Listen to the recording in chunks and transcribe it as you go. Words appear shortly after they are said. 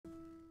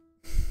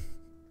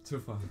too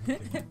far.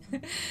 Okay.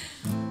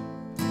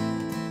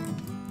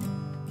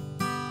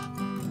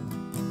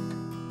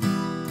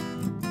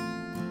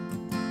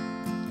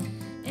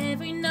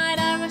 Every night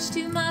I rush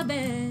to my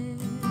bed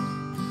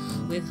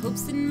with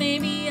hopes that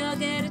maybe I'll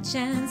get a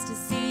chance to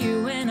see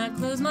you. When I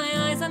close my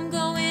eyes, I'm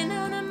going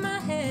out of my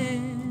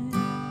head,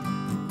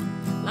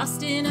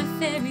 lost in a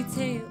fairy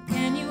tale.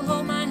 Can you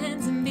hold my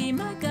hands and be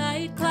my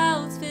guide?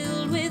 Clouds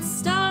filled with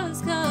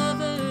stars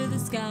cover the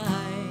skies,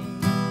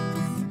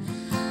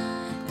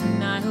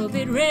 and I hope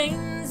it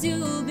rains.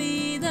 You'll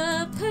be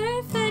the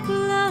perfect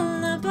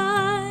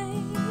lullaby.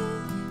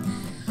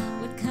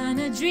 What kind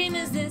of dream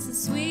is this? A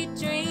sweet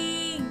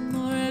dream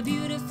or a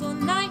beautiful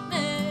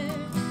nightmare?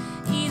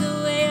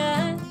 Either way,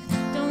 I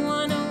don't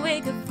want to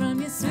wake up from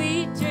your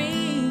sweet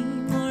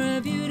dream or a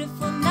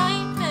beautiful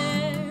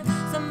nightmare.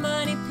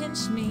 Somebody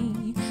pinch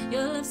me,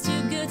 your love's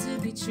too good to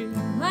be true.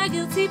 My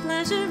guilty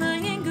pleasure, I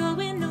ain't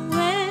going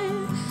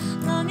nowhere.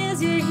 Long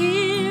as you're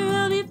here,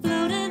 I'll be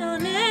floating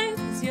on air.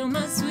 'Cause you're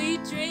my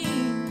sweet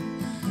dream,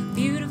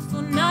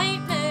 beautiful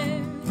nightmare.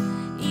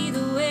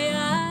 Either way,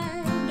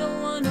 I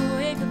don't want to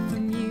wake up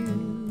from you.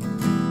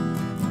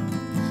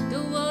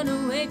 Don't want to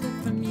wake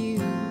up from you.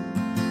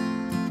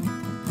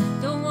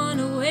 Don't want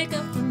to wake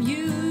up from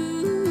you.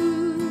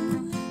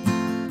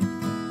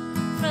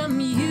 From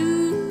you.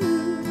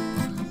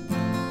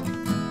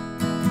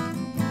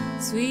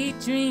 Sweet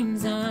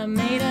dreams are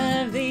made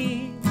of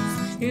these.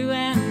 Who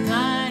am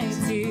I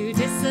to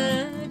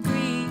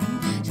disagree?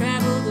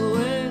 Travel the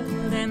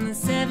world and the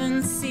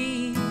seven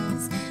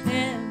seas.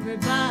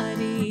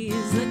 Everybody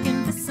is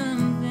looking for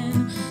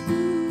something.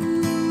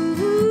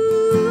 Ooh,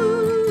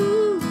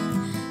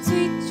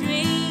 sweet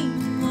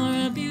dream or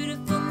a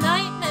beautiful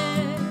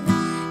nightmare.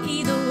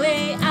 Either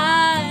way,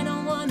 I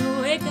don't want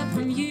to wake up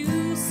from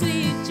you.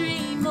 Sweet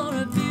dream or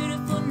a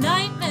beautiful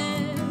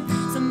nightmare.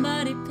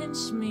 Somebody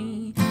pinch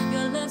me,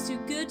 your love's too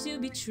good to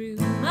be true.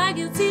 My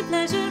guilty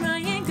pleasure, I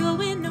ain't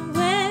going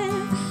nowhere.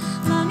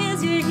 Long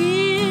as you're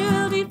here,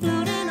 I'll be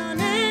floating on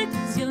air.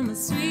 'Cause you're my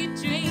sweet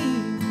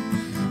dream,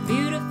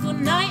 beautiful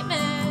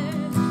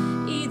nightmare.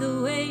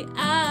 Either way,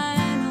 I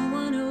don't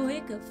want to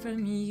wake up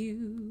from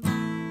you.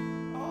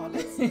 Oh,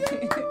 let's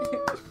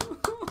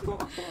go.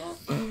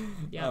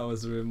 Yeah. That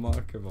was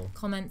remarkable.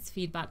 Comments,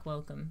 feedback,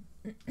 welcome.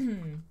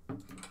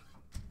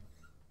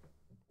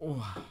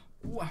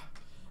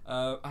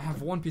 I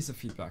have one piece of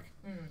feedback.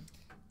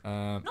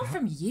 Not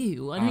from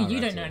you. I know you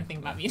don't know anything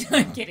about me. No,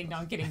 I'm kidding. No,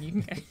 I'm kidding. You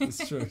can go.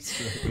 It's true, it's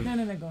true. No,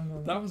 go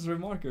on. That was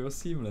remarkable. It was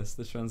seamless,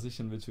 the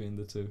transition between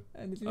the two.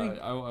 I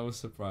was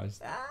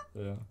surprised.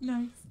 Yeah.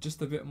 Nice.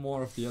 Just a bit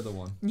more of the other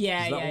one.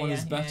 Yeah, that one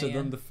is better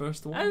than the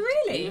first one. Oh,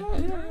 really? Yeah.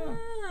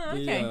 Ah,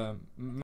 okay. The